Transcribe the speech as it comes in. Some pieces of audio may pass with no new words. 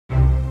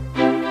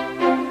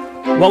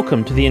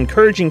Welcome to the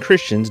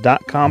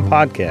encouragingchristians.com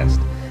podcast.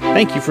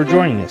 Thank you for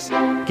joining us.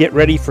 Get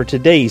ready for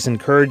today's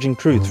encouraging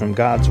truth from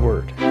God's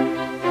Word.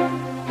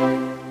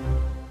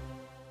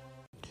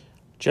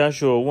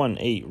 Joshua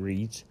 1:8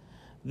 reads,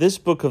 "This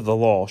book of the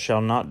law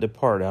shall not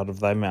depart out of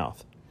thy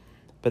mouth,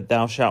 but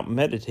thou shalt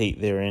meditate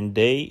therein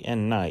day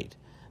and night,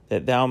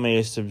 that thou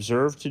mayest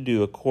observe to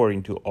do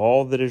according to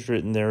all that is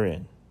written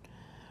therein.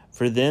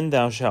 For then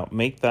thou shalt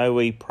make thy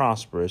way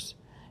prosperous,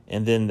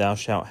 and then thou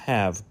shalt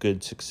have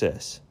good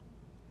success."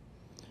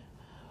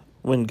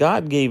 When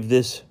God gave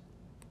this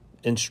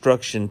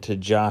instruction to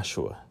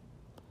Joshua,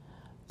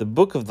 the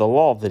book of the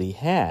law that he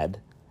had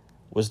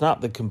was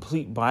not the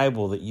complete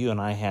Bible that you and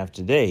I have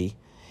today.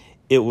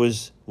 It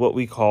was what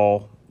we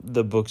call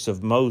the books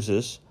of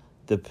Moses,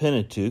 the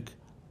Pentateuch,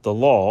 the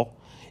law.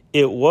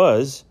 It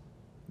was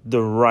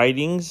the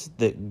writings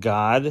that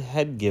God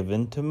had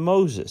given to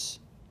Moses,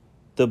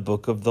 the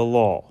book of the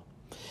law.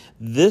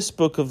 This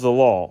book of the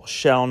law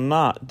shall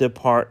not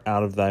depart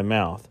out of thy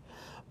mouth,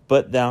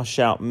 but thou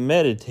shalt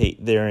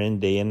meditate therein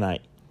day and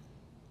night.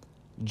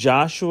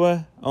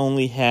 Joshua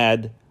only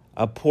had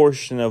a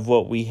portion of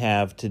what we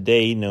have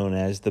today known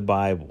as the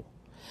Bible.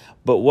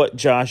 But what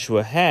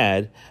Joshua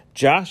had,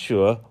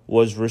 Joshua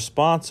was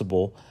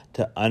responsible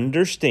to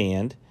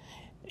understand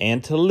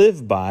and to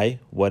live by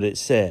what it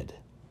said.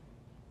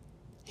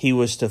 He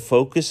was to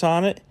focus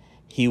on it.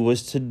 He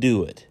was to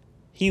do it.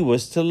 He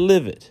was to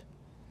live it.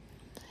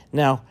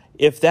 Now,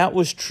 if that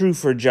was true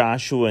for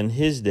Joshua in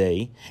his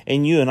day,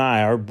 and you and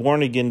I are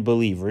born-again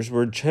believers,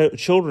 we're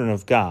children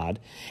of God,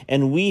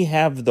 and we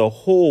have the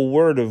whole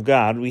Word of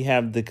God, we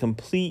have the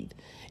complete,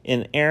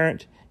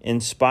 inerrant,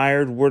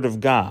 inspired Word of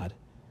God,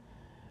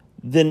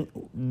 then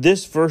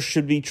this verse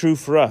should be true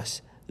for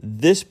us.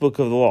 This book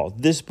of the law,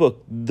 this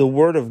book, the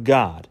Word of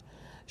God,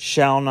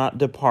 shall not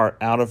depart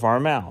out of our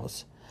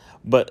mouths,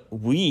 but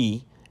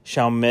we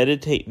shall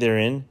meditate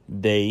therein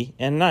day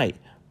and night,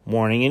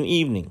 morning and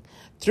evening,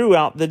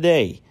 throughout the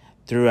day,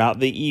 throughout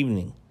the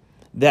evening,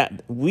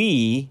 that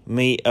we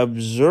may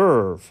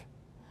observe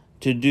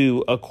to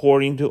do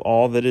according to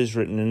all that is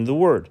written in the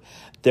Word.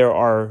 There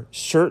are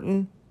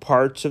certain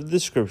parts of the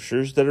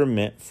Scriptures that are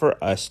meant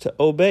for us to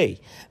obey.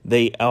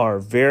 They are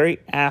very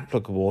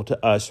applicable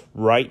to us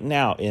right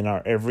now in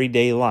our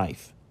everyday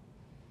life.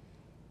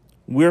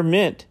 We're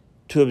meant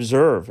to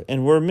observe,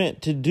 and we're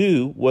meant to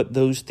do what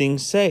those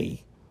things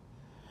say.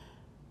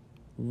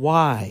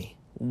 Why?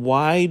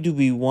 Why do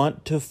we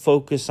want to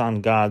focus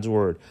on God's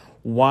Word?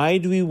 Why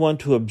do we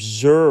want to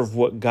observe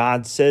what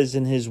God says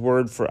in His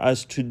Word for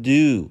us to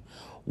do?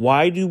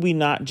 Why do we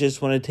not just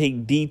want to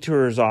take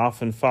detours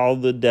off and follow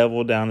the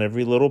devil down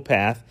every little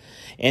path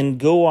and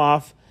go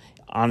off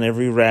on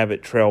every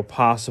rabbit trail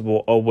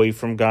possible away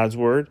from God's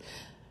Word?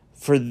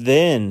 For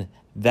then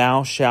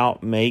thou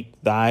shalt make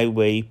thy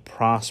way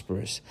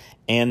prosperous,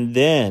 and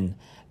then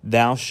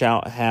thou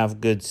shalt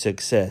have good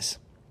success.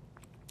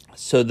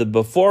 So the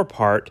before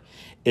part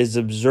is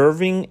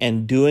observing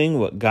and doing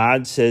what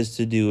God says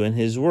to do in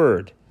His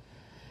Word.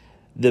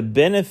 The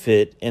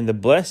benefit and the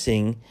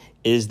blessing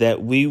is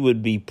that we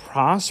would be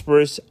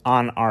prosperous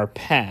on our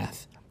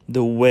path,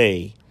 the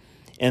way,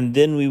 and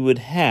then we would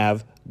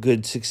have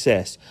good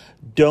success.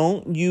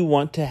 Don't you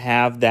want to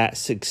have that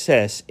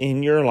success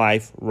in your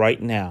life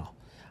right now?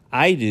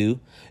 I do.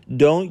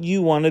 Don't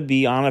you want to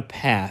be on a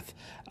path,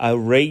 a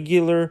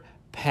regular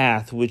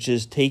path, which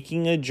is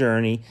taking a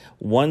journey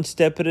one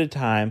step at a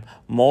time,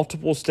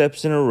 multiple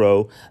steps in a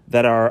row,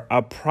 that are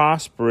a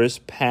prosperous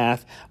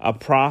path, a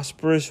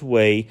prosperous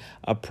way,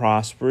 a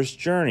prosperous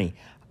journey?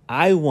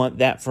 I want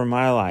that for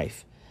my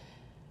life.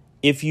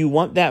 If you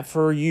want that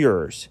for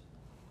yours,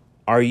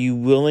 are you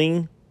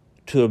willing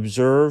to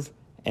observe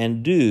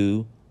and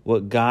do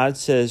what God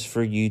says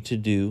for you to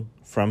do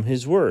from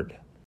His Word?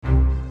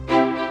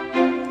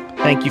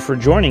 Thank you for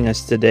joining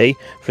us today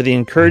for the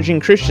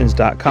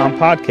encouragingchristians.com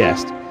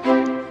podcast.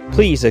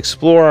 Please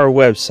explore our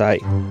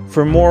website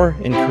for more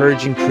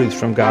encouraging truth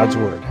from God's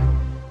Word.